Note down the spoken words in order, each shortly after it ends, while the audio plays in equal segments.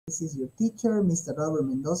This is your teacher, Mr. Robert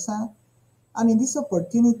Mendoza, and in this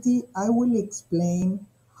opportunity, I will explain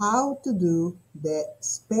how to do the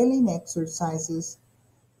spelling exercises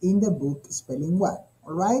in the book Spelling One.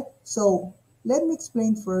 All right, so let me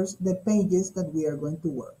explain first the pages that we are going to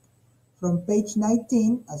work. From page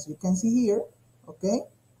 19, as you can see here, okay,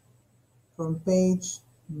 from page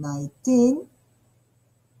 19,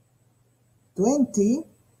 20,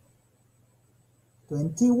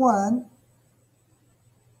 21,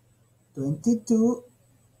 22,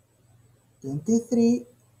 23,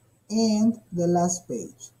 and the last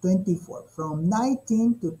page, 24, from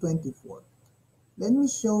 19 to 24. Let me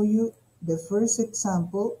show you the first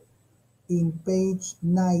example in page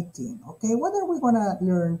 19. Okay, what are we going to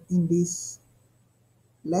learn in this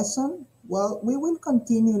lesson? Well, we will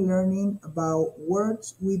continue learning about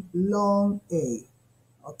words with long A.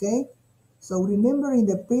 Okay, so remember in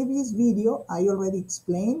the previous video, I already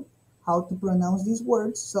explained how to pronounce these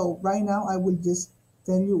words. So right now, I will just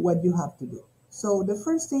tell you what you have to do. So the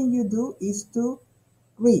first thing you do is to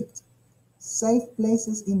read Safe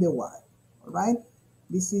Places in the Wild. All right,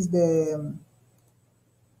 this is the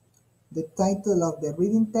title of the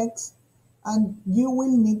reading text, and you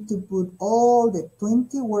will need to put all the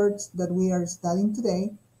 20 words that we are studying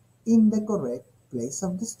today in the correct place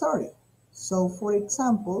of the story. So for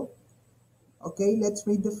example, okay, let's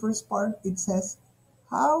read the first part. It says,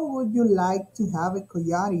 how would you like to have a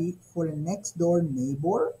coyote for a next door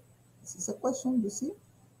neighbor? This is a question, you see?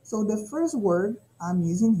 So the first word I'm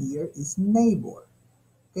using here is neighbor.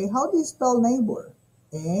 Okay, how do you spell neighbor?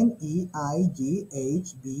 N-E-I-G-H-B-O-U-R,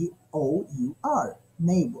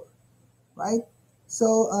 neighbor, right?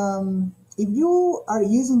 So if you are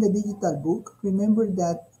using the digital book, remember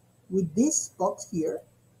that with this box here,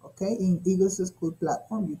 okay, in Eagles School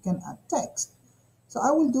platform, you can add text. So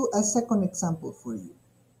I will do a second example for you.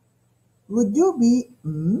 Would you be,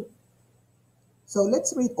 So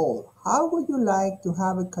let's read all. How would you like to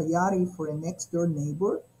have a coyote for a next door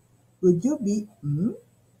neighbor? Would you be,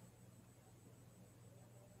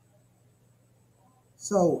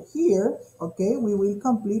 So here, okay, we will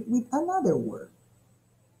complete with another word.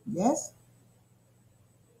 Yes?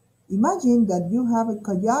 Imagine that you have a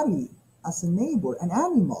coyote as a neighbor, an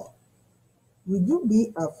animal. Would you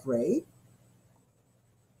be afraid?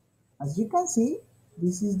 As you can see,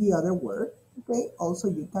 this is the other word. Okay, also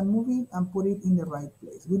you can move it and put it in the right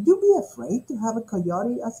place. Would you be afraid to have a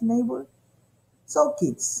coyote as a neighbor? So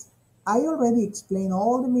kids, I already explained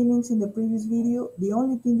all the meanings in the previous video. The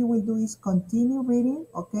only thing you will do is continue reading,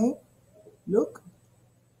 okay? Look,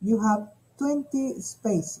 you have 20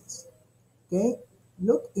 spaces, okay?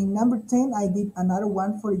 Look, in number 10, I did another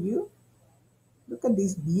one for you. Look at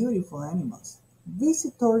these beautiful animals.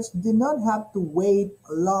 Visitors do not have to wait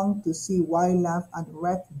long to see wildlife at the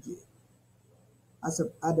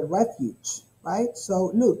refuge, right?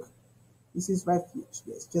 So look, this is refuge.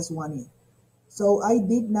 Yes, just one in. So I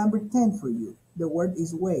did number 10 for you. The word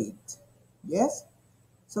is wait. Yes?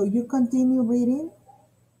 So you continue reading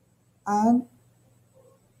and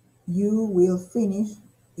you will finish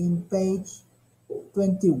in page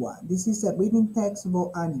 21. This is a reading text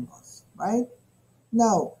about animals, right?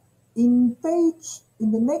 Now, in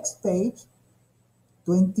the next page,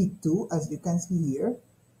 22, as you can see here,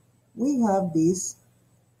 we have this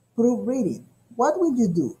proofreading. What will you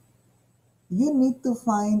do? You need to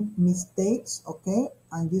find mistakes, okay?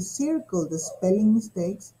 And you circle the spelling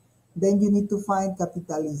mistakes. Then you need to find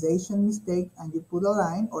capitalization mistake and you put a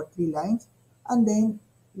line or 3 lines. And then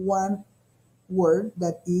one word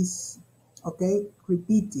that is, okay,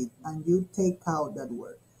 repeated and you take out that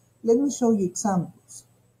word. Let me show you examples.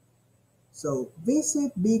 So,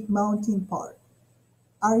 visit Big Mountain Park.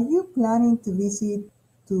 Are you planning to visit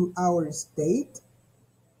to our state?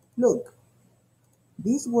 Look,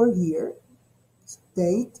 this word here,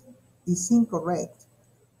 state, is incorrect.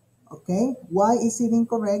 Okay, why is it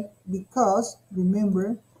incorrect? Because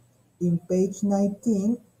remember in page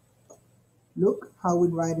 19, look how we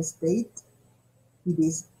write a state. It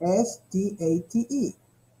is S-T-A-T-E.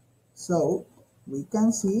 So we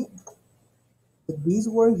can see that this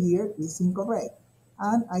word here is incorrect.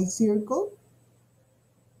 And I circle,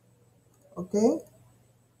 okay?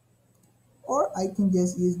 Or I can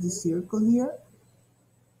just use this circle here.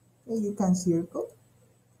 Okay, you can circle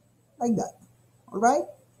like that. All right?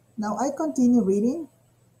 Now I continue reading.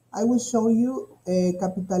 I will show you a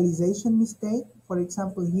capitalization mistake. For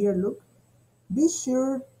example, here, look. Be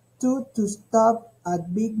sure to stop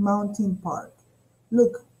at Big Mountain Park.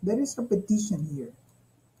 Look, there is repetition here.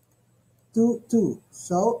 To.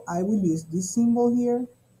 So I will use this symbol here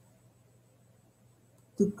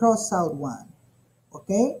to cross out one.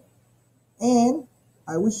 Okay? And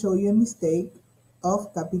I will show you a mistake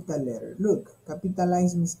of capital letter. Look,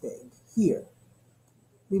 capitalized mistake here.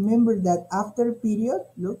 Remember that after period,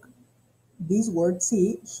 look, this word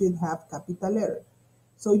see should have capital letter.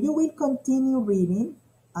 So you will continue reading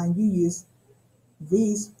and you use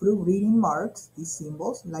these proofreading marks, these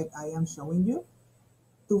symbols like I am showing you,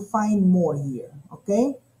 to find more here,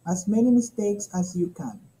 okay? As many mistakes as you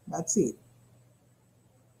can. That's it.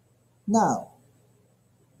 Now,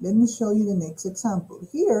 let me show you the next example.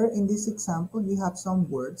 Here in this example, you have some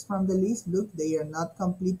words from the list. Look, they are not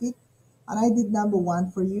completed. And I did number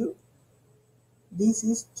 1 for you. This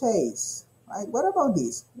is chase, right? What about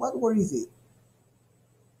this? What word is it?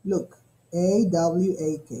 Look,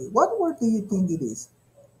 A-W-A-K. What word do you think it is?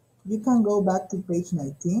 You can go back to page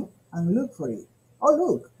 19 and look for it. Oh,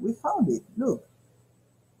 look, we found it. Look,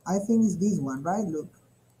 I think it's this one, right? Look,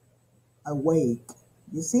 awake.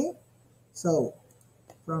 You see? So,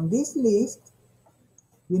 from this list,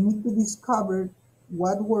 you need to discover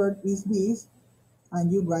what word is this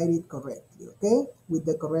and you write it correctly, okay? With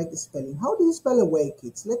the correct spelling. How do you spell awake,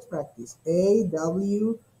 kids? Let's practice.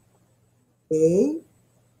 A-W-A-K-E.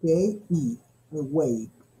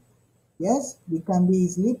 Awake. Yes, you can be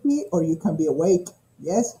sleepy or you can be awake.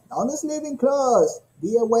 Yes, not a sleeping clause.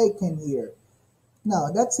 Be awakened here.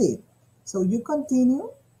 Now, that's it. So you continue,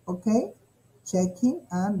 okay? Checking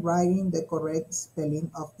and writing the correct spelling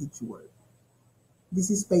of each word. This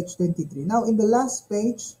is page 23. Now, in the last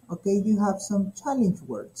page, okay, you have some challenge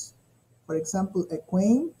words. For example,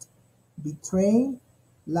 acquaint, betray,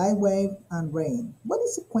 live wave, and rain. What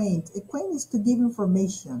is acquaint? Acquaint is to give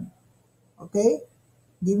information, okay?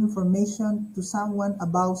 Give information to someone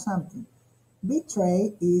about something.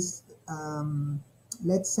 Betray is,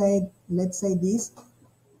 let's say this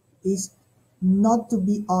is not to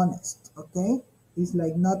be honest, okay? It's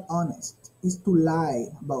like not honest. It's to lie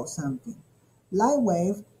about something. Lie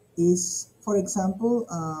wave is, for example,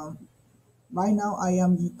 right now I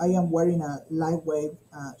am wearing a live wave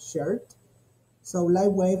shirt. So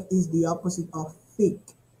live wave is the opposite of thick.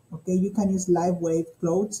 Okay, you can use live wave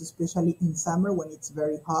clothes, especially in summer when it's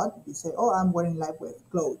very hot. You say, oh, I'm wearing live wave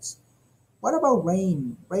clothes. What about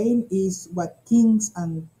rain? Rain is what kings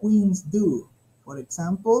and queens do. For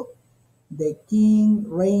example, the king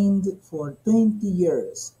reigned for 20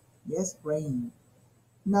 years. Yes, reign.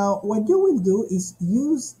 Now, what you will do is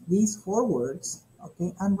use these 4 words,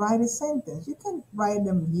 okay, and write a sentence. You can write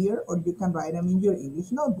them here or you can write them in your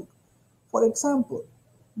English notebook. For example,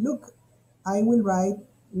 look, I will write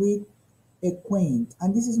with acquaint,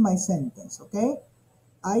 and this is my sentence, okay?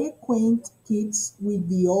 I acquaint kids with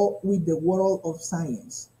the world of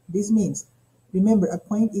science. This means, remember,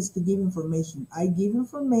 acquaint is to give information. I give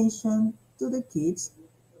information to the kids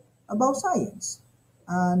about science.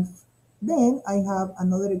 And then I have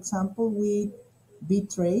another example with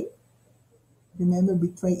betray. Remember,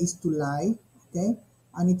 betray is to lie, okay?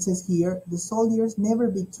 And it says here, the soldiers never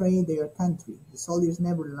betray their country. The soldiers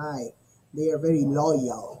never lie. They are very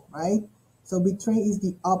loyal, right? So betray is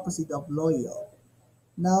the opposite of loyal.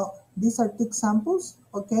 Now, these are 2 examples,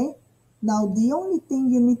 okay? Now, the only thing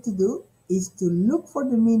you need to do is to look for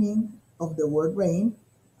the meaning of the word rain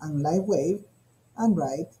and live wave and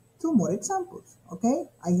write 2 more examples, okay?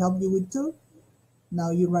 I helped you with 2.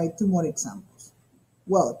 Now you write 2 more examples.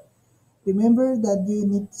 Well, remember that you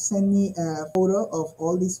need to send me a photo of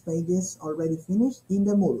all these pages already finished in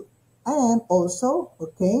the Moodle. And also,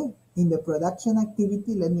 okay, in the production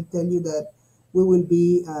activity, let me tell you that we will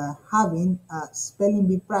be having a spelling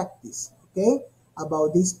bee practice, okay,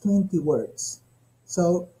 about these 20 words.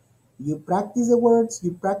 So you practice the words,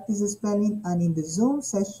 you practice the spelling, and in the Zoom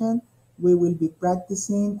session, we will be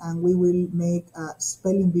practicing and we will make a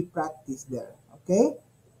spelling bee practice there, okay?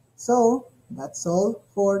 So that's all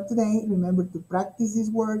for today. Remember to practice these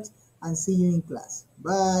words and see you in class.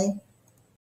 Bye.